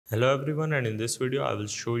Hello everyone, and in this video I will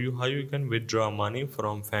show you how you can withdraw money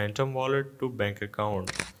from Phantom wallet to bank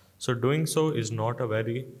account. So doing so is not a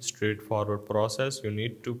very straightforward process. You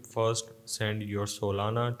need to first send your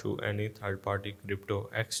Solana to any third-party crypto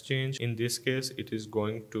exchange. In this case it is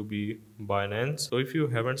going to be Binance. So if you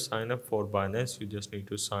haven't signed up for Binance, you just need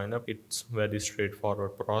to sign up. It's very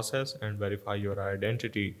straightforward process and verify your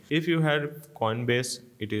identity. If you have Coinbase,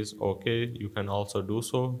 it is okay. You can also do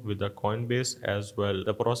so with the Coinbase as well.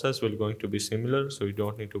 The process will going to be similar, so you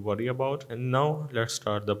don't need to worry about. And now let's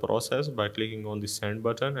start the process by clicking on the send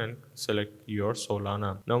button and select your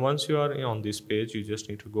Solana. Now once you are on this page, you just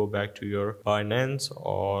need to go back to your Binance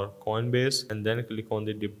or Coinbase and then click on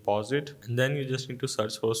the deposit, and then you just need to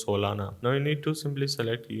search for Solana. Now you need to simply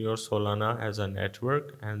select your Solana as a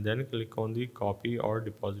network and then click on the copy or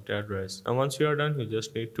deposit address. And once you are done, you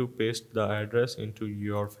just need to paste the address into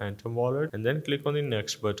your Phantom wallet and then click on the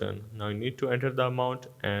next button. Now you need to enter the amount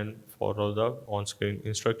and follow the on-screen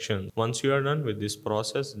instructions. Once you are done with this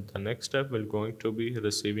process, the next step will going to be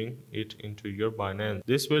receiving it into your Binance.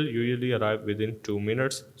 This will usually arrive within 2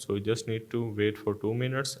 minutes, so you just need to wait for 2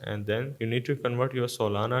 minutes, and then you need to convert your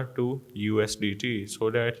Solana to USDT so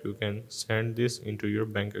that you can send this into your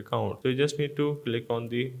bank account. So you just need to click on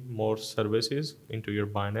the more services into your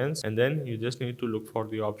Binance, and then you just need to look for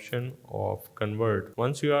the option of convert.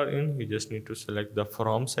 Once you are in, you just need to select the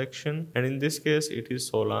from section, and in this case it is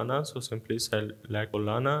Solana, so simply select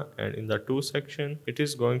Solana, and in the to section it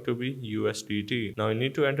is going to be USDT. Now you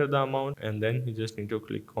need to enter the amount, and then you just need to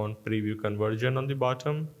click on preview conversion on the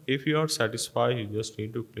bottom. If you are satisfied, you just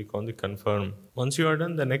need to click on the confirm. Once you are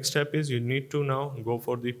done, the next step is you need to now go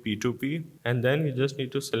for the P2P, and then you just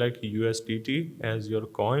need to select USDT as your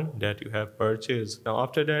coin that you have purchased. Now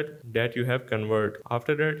after that you have convert.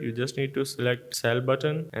 After that you just need to select sell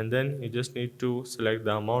button, and then you just need to select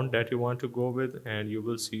the amount that you want to go with, and you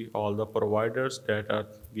will see all the providers that are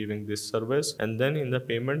giving this service. And then in the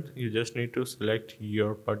payment you just need to select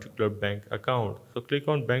your particular bank account. So click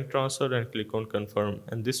on bank transfer and click on confirm,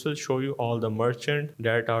 and this will show you all the merchant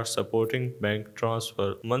that are supporting bank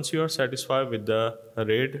transfer. Once you are satisfied with the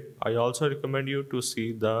rate, I also recommend you to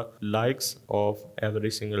see the likes of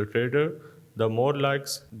every single trader. The more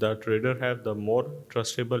likes the trader have, the more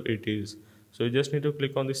trustable it is. So you just need to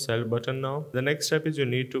click on the sell button now. The next step is you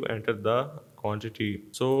need to enter the quantity.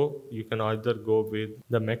 So you can either go with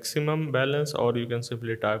the maximum balance, or you can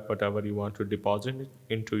simply type whatever you want to deposit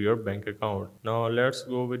into your bank account. Now let's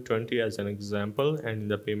go with 20 as an example, and in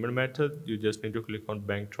the payment method you just need to click on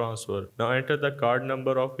bank transfer. Now enter the card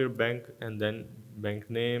number of your bank, and then bank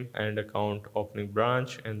name and account opening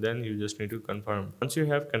branch, and then you just need to confirm. Once you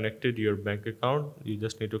have connected your bank account, you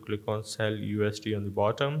just need to click on sell USD on the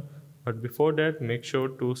bottom. But before that, make sure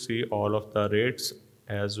to see all of the rates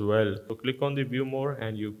as well. So click on the view more,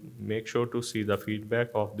 and you make sure to see the feedback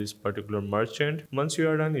of this particular merchant. Once you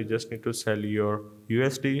are done, you just need to sell your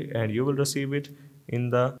USD and you will receive it in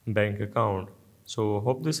the bank account. So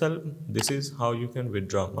hope this helped. This is how you can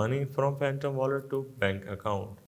withdraw money from Phantom wallet to bank account.